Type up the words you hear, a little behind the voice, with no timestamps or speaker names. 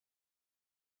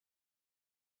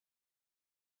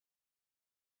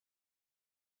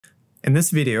In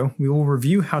this video, we will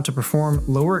review how to perform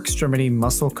lower extremity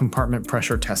muscle compartment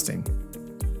pressure testing.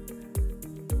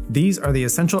 These are the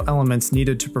essential elements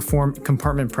needed to perform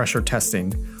compartment pressure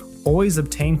testing. Always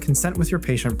obtain consent with your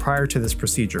patient prior to this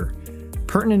procedure.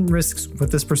 Pertinent risks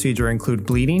with this procedure include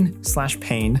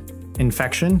bleeding/pain,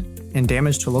 infection, and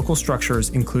damage to local structures,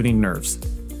 including nerves.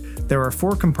 There are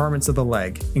 4 compartments of the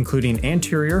leg, including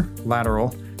anterior,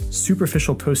 lateral,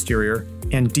 superficial posterior,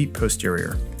 and deep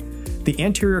posterior. The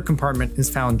anterior compartment is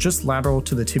found just lateral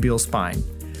to the tibial spine.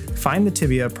 Find the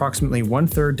tibia approximately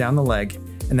 1/3 down the leg,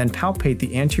 and then palpate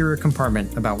the anterior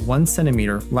compartment about 1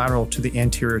 centimeter lateral to the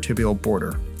anterior tibial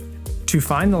border. To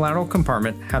find the lateral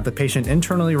compartment, have the patient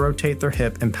internally rotate their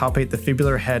hip and palpate the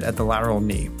fibular head at the lateral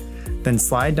knee. Then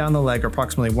slide down the leg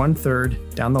approximately 1/3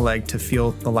 down the leg to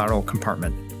feel the lateral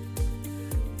compartment.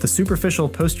 The superficial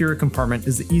posterior compartment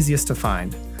is the easiest to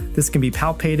find. This can be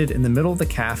palpated in the middle of the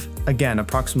calf, again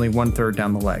approximately 1/3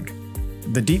 down the leg.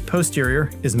 The deep posterior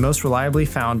is most reliably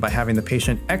found by having the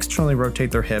patient externally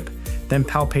rotate their hip, then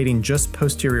palpating just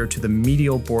posterior to the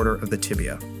medial border of the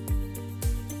tibia.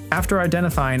 After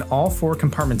identifying all 4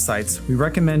 compartment sites, we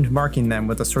recommend marking them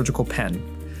with a surgical pen.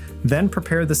 Then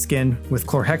prepare the skin with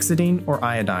chlorhexidine or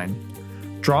iodine.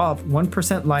 Draw up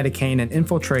 1% lidocaine and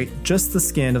infiltrate just the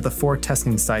skin of the 4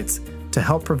 testing sites to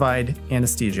help provide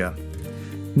anesthesia.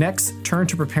 Next, turn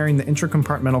to preparing the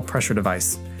intracompartmental pressure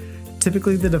device.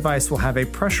 Typically, the device will have a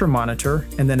pressure monitor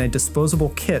and then a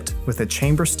disposable kit with a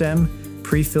chamber stem,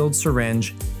 pre-filled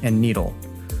syringe, and needle.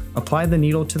 Apply the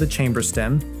needle to the chamber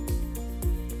stem,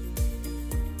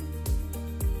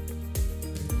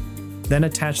 then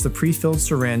attach the pre-filled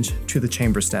syringe to the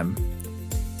chamber stem.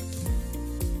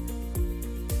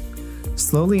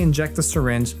 Slowly inject the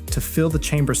syringe to fill the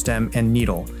chamber stem and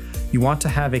needle. You want to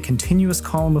have a continuous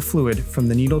column of fluid from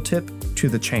the needle tip to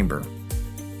the chamber.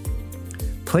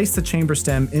 Place the chamber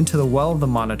stem into the well of the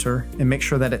monitor and make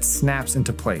sure that it snaps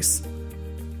into place.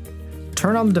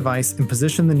 Turn on the device and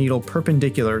position the needle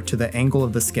perpendicular to the angle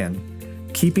of the skin.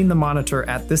 Keeping the monitor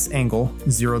at this angle,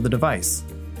 zero the device.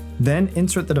 Then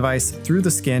insert the device through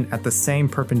the skin at the same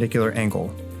perpendicular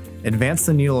angle. Advance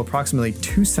the needle approximately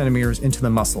 2 centimeters into the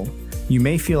muscle. You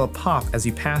may feel a pop as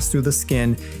you pass through the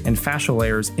skin and fascial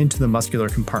layers into the muscular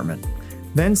compartment.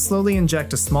 Then slowly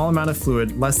inject a small amount of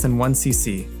fluid, less than 1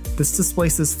 cc. This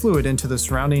displaces fluid into the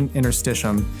surrounding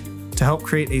interstitium to help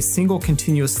create a single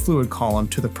continuous fluid column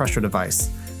to the pressure device,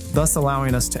 thus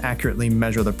allowing us to accurately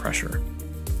measure the pressure.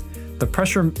 The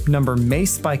pressure number may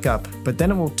spike up, but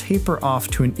then it will taper off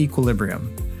to an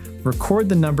equilibrium. Record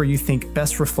the number you think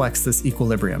best reflects this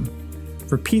equilibrium.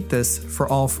 Repeat this for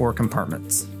all 4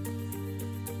 compartments.